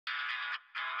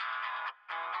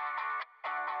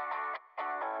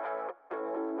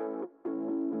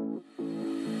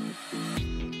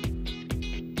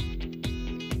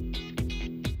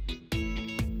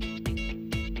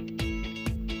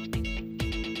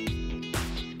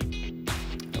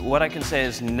What I can say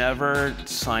is never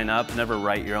sign up, never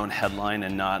write your own headline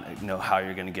and not know how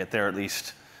you're going to get there, at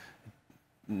least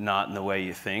not in the way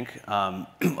you think.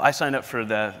 I signed up for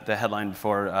the headline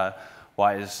for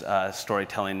why is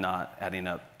storytelling not adding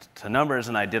up to numbers,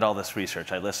 and I did all this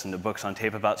research. I listened to books on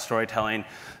tape about storytelling.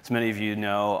 As many of you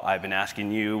know, I've been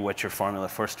asking you what's your formula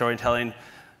for storytelling.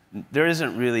 There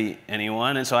isn't really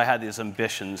anyone, and so I had these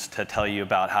ambitions to tell you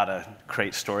about how to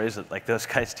create stories like those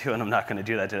guys do, and I'm not going to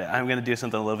do that today. I'm going to do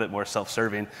something a little bit more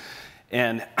self-serving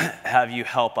and have you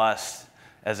help us,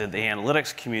 as the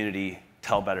analytics community,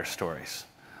 tell better stories.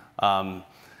 And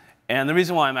the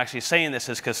reason why I'm actually saying this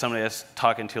is because somebody I was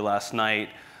talking to last night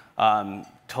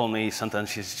told me something.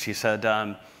 She said,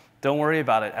 don't worry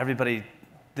about it.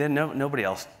 Nobody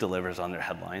else delivers on their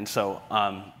headline, so,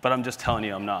 but I'm just telling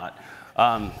you I'm not.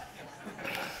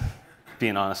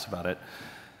 Being honest about it.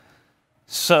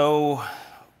 So,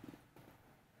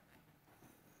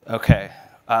 okay,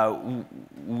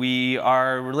 we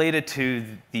are related to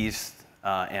these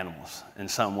animals in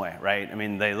some way, right? I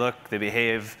mean, they look, they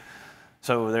behave,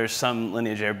 so there's some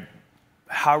lineage there.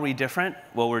 How are we different?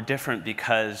 Well, we're different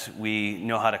because we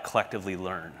know how to collectively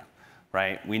learn,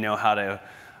 right? We know how to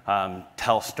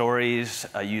tell stories,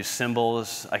 use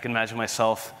symbols. I can imagine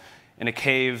myself in a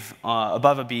cave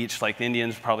above a beach, like the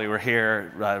Indians probably were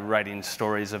here, writing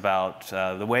stories about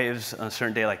the waves. On a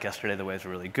certain day, like yesterday, the waves were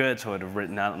really good, so I would have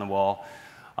written that on the wall.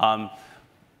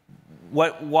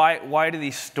 Why do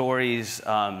these stories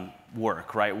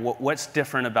work, right? What's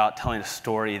different about telling a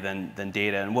story than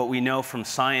data? And what we know from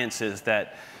science is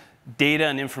that data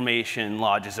and information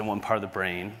lodges in one part of the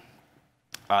brain.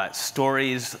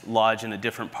 Stories lodge in a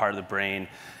different part of the brain.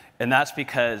 And that's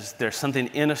because there's something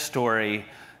in a story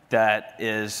that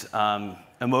is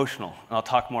emotional. And I'll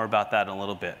talk more about that in a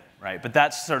little bit, right? But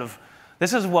that's sort of,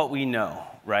 this is what we know,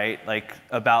 right? Like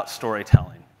about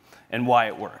storytelling and why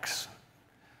it works.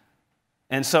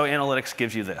 And so analytics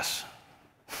gives you this,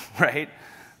 right?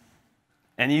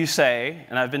 And you say,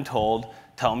 and I've been told,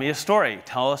 tell me a story.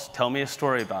 Tell me a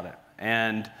story about it.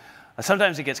 And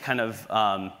sometimes it gets kind of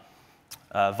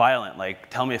violent, like,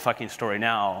 tell me a fucking story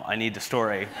now. I need the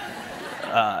story.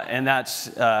 And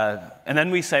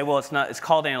then we say, well, it's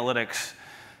called analytics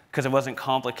because it wasn't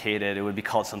complicated. It would be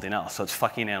called something else. So it's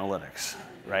fucking analytics,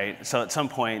 right? So at some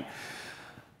point,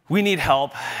 we need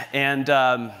help. And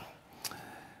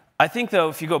I think, though,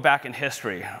 if you go back in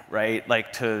history, right,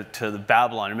 like to the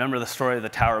Babylon, remember the story of the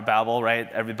Tower of Babel, right?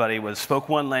 Everybody spoke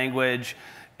one language,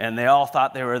 and they all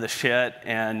thought they were the shit,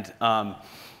 and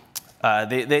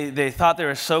they thought they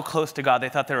were so close to God, they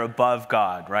thought they were above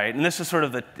God, right? And this is sort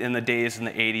of in the days in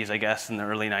the 80s, I guess, in the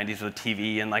early 90s with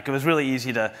TV, and like it was really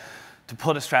easy to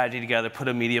put a strategy together, put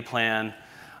a media plan,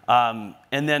 and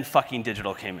then fucking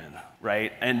digital came in,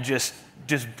 right? And just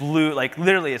blew, like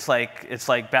literally it's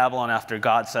like Babylon after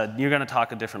God said, you're gonna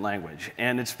talk a different language.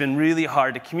 And it's been really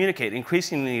hard to communicate,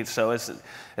 increasingly so as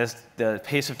the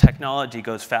pace of technology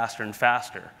goes faster and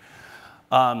faster.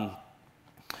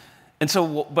 And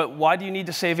so, but why do you need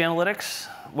to save analytics?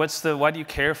 Why do you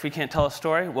care if we can't tell a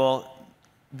story? Well,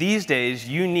 these days,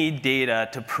 you need data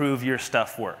to prove your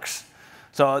stuff works.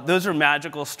 So those are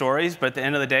magical stories, but at the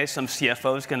end of the day, some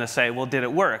CFO is going to say, well, did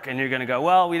it work? And you're going to go,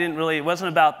 well, it was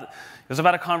about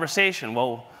a conversation.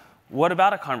 Well, what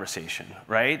about a conversation,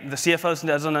 right? The CFO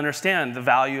doesn't understand the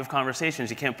value of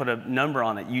conversations. You can't put a number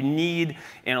on it. You need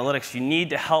analytics. You need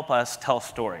to help us tell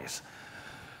stories.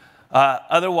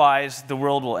 Otherwise, the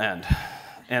world will end,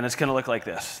 and it's going to look like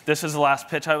this. This is the last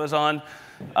pitch I was on.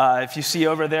 If you see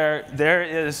over there, there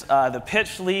is the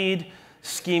pitch lead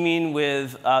scheming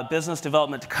with business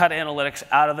development to cut analytics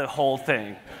out of the whole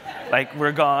thing. Like,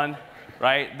 we're gone,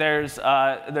 right? There's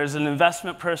an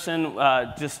investment person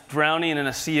just drowning in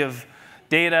a sea of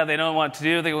data they don't want to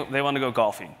do. They want to go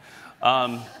golfing.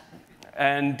 And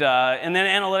then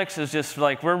analytics is just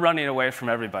like, we're running away from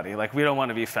everybody. Like, we don't want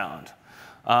to be found.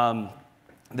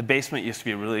 The basement used to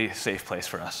be a really safe place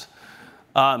for us.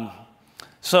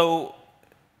 So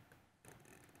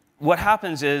what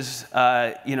happens is,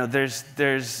 it's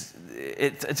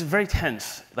very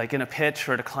tense. Like in a pitch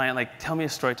or at a client, like, tell me a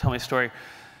story, tell me a story.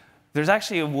 There's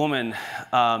actually a woman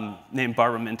named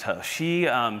Barbara Minto.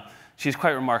 She's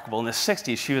quite remarkable. In the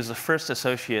 60s, she was the first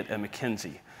associate at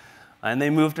McKinsey. And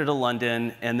they moved her to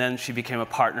London, and then she became a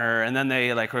partner, and then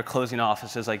they were closing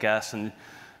offices, I guess, and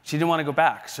she didn't want to go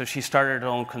back, so she started her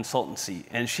own consultancy.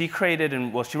 And she created,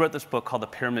 she wrote this book called The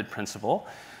Pyramid Principle,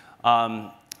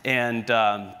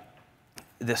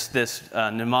 this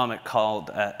mnemonic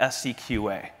called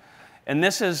SCQA. And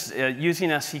this is, using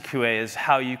SCQA is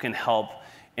how you can help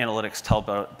analytics tell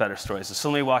better stories. So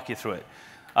let me walk you through it.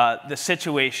 the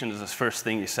situation is the first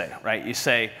thing you say, right? You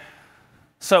say,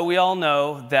 so we all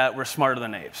know that we're smarter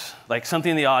than apes, like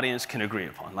something the audience can agree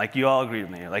upon. Like you all agree with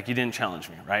me, like you didn't challenge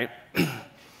me, right?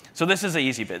 So this is the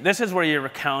easy bit. This is where you're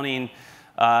recounting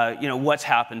what's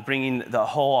happened, bringing the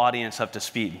whole audience up to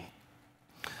speed.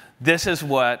 This is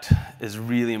what is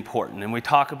really important. And we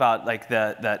talk about like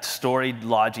that story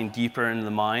lodging deeper into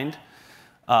the mind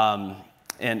and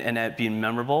it being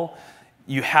memorable.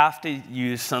 You have to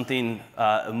use something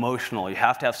emotional. You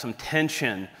have to have some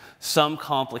tension, some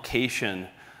complication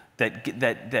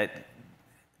that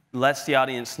lets the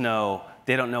audience know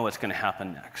they don't know what's going to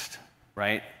happen next,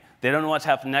 right? They don't know what's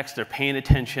happening next. They're paying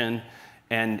attention,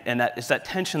 and it's that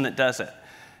tension that does it.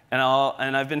 And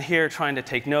I've been here trying to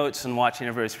take notes and watching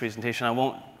everybody's presentation. I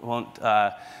won't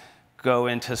go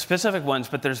into specific ones,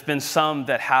 but there's been some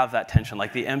that have that tension,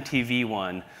 like the MTV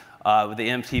one, with the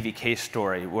MTV case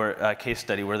study,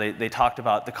 where they talked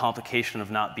about the complication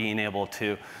of not being able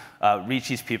to reach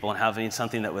these people and having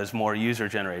something that was more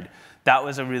user-generated. That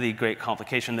was a really great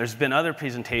complication. There's been other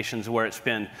presentations where it's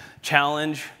been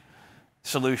challenge,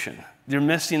 solution. You're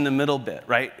missing the middle bit,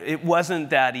 right? It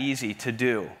wasn't that easy to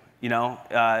do, you know?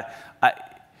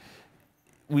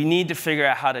 We need to figure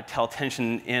out how to tell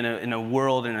tension in a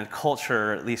world, in a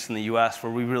culture, at least in the US,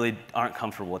 where we really aren't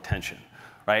comfortable with tension,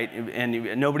 right?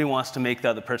 And nobody wants to make the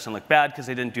other person look bad because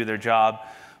they didn't do their job.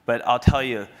 But I'll tell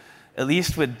you, at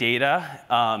least with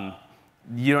data,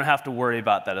 you don't have to worry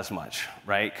about that as much,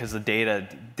 right? Because the data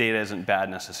isn't bad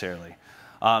necessarily.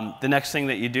 The next thing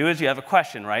that you do is you have a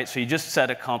question, right? So you just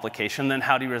set a complication, then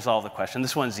how do you resolve the question?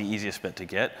 This one's the easiest bit to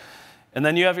get. And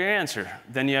then you have your answer.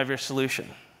 Then you have your solution.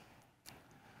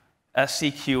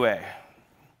 SCQA.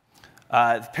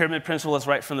 The pyramid principle is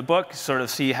right from the book. Sort of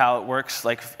see how it works.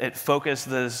 Like it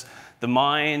focuses the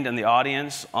mind and the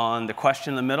audience on the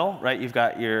question in the middle, right? You've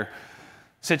got your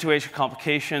situation,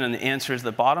 complication, and the answer is at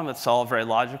the bottom. It's all very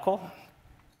logical.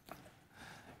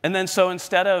 And then so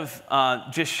instead of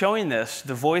just showing this,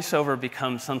 the voiceover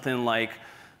becomes something like,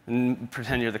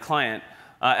 pretend you're the client.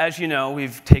 As you know,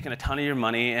 we've taken a ton of your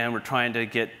money, and we're trying to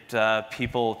get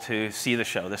people to see the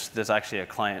show. There's actually a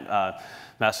client,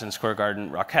 Madison Square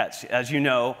Garden Rockettes. As you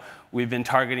know, we've been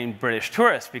targeting British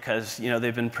tourists because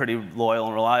they've been pretty loyal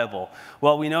and reliable.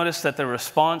 Well, we noticed that the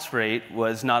response rate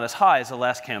was not as high as the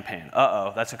last campaign.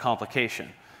 Uh-oh, that's a complication,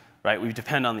 right? We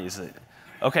depend on these.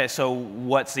 OK, so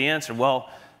what's the answer? Well,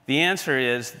 the answer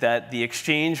is that the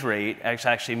exchange rate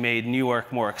actually made New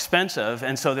York more expensive,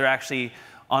 and so they're actually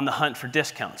on the hunt for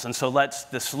discounts. And so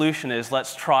the solution is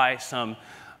let's try some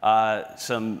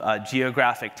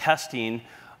geographic testing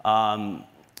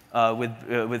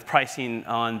with pricing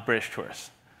on British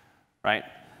tourists, right?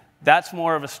 That's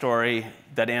more of a story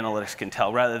that analytics can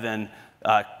tell rather than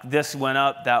this went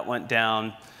up, that went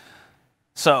down.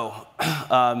 So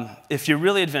if you're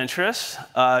really adventurous,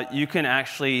 you can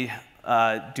actually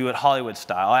do it Hollywood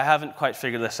style. I haven't quite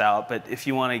figured this out, but if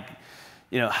you want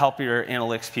to help your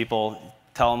analytics people,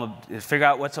 tell them, figure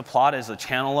out what's a plot. Is a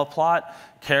channel a plot?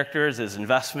 Characters, is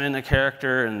investment a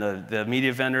character, and the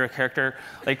media vendor a character?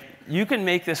 Like, you can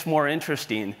make this more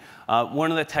interesting.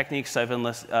 One of the techniques I've been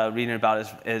reading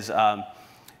about is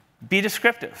be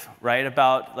descriptive, right?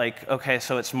 About like, okay,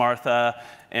 so it's Martha,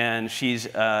 and she's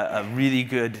a really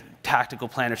good tactical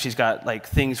planner. She's got like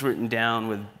things written down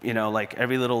with like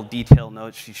every little detail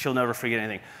note. She'll never forget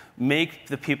anything. Make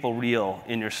the people real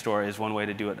in your story is one way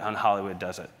to do it, and Hollywood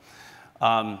does it.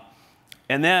 And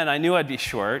then I knew I'd be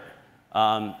short,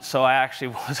 so I actually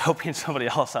was hoping somebody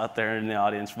else out there in the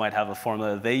audience might have a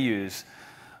formula they use,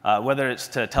 whether it's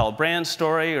to tell a brand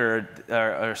story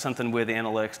or something with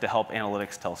analytics to help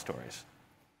analytics tell stories.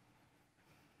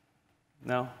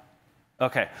 No?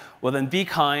 OK. Well, then be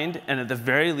kind, and at the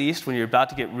very least, when you're about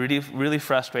to get really, really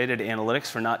frustrated at analytics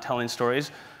for not telling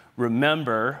stories,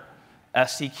 remember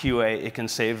SCQA, it can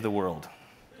save the world.